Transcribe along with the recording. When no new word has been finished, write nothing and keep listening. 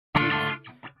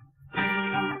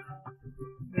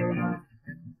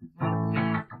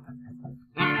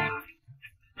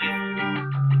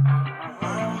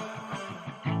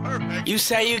You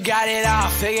say you got it all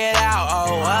figured out,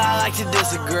 oh, well, I like to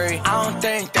disagree. I don't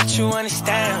think that you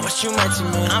understand what you meant to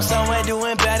me. I'm somewhere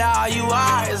doing better, all you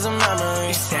are is a memory.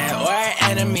 You said we're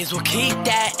enemies, we'll keep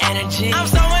that energy. I'm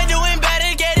somewhere doing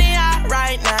better, getting hot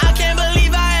right now. I can't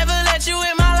believe I ever let you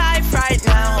in my life right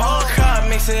now. Whole cup,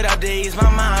 mix it up to ease my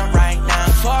mind right now.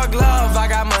 Fuck love, I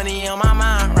got money on my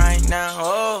mind right now.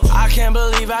 Oh, I can't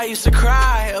believe I used to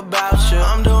cry about you.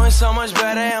 I'm doing so much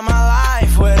better in my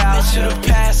life without you. The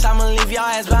past, I'ma leave your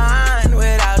ass behind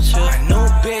without you. A new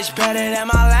bitch better than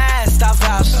my last, I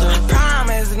vouch to.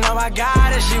 Promise, know I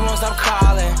got it, she won't stop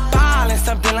calling. Ballin'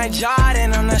 something like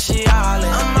Jordan, I'm not she allin'.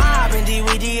 I'm mobbing D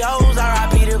with the O's,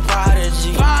 R.I.P. the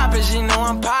prodigy. Poppin', she know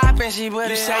I'm poppin', she put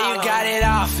it. You say you got it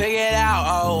all figured out,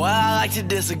 oh, well, I like to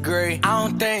disagree. I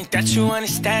don't think that you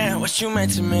understand what you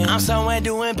meant to me. I'm somewhere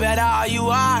doing better, all you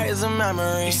are is a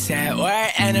memory. You said we're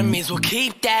enemies, we'll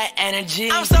keep that energy.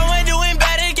 I'm somewhere doing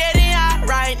better, getting hot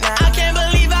right now. I can't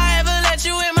believe I ever let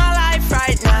you in my life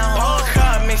right now. Whole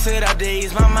cup, mix it up to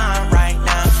ease my mind right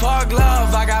now. Fuck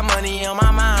love, I got money on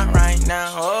my mind right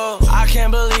now. Oh, I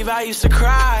can't believe I used to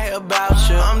cry about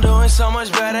you. I'm doing so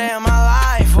much better in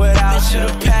my life without you.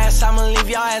 The past, I'ma leave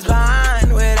your ass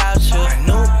behind without you. A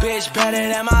new bitch better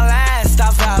than my last, I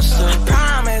vouch to.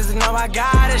 Promise, know I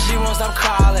got it, she won't stop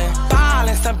calling.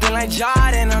 Ballin' something like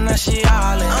Jordan, I'm not she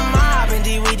allin'. I'm mobbing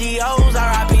D with the O's,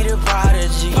 R.I.P. the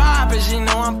prodigy. Poppin', she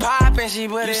know I'm poppin', she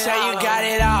put it. You say you got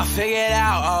it all figured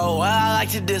out, oh, well, I like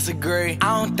to disagree.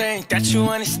 I don't think that you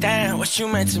understand what you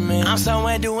meant to me. I'm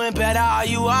somewhere doing better, all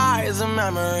you are is a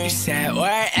memory. You said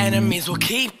we're enemies, we'll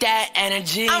keep that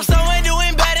energy. I'm somewhere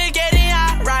doing better, getting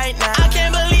hot right now. I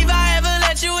can't believe I ever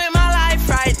let you in my life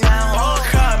right now. Whole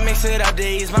cup, mix it up to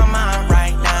ease my mind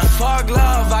right now. Fuck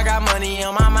love, I got money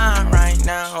on my mind right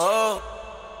now. Oh.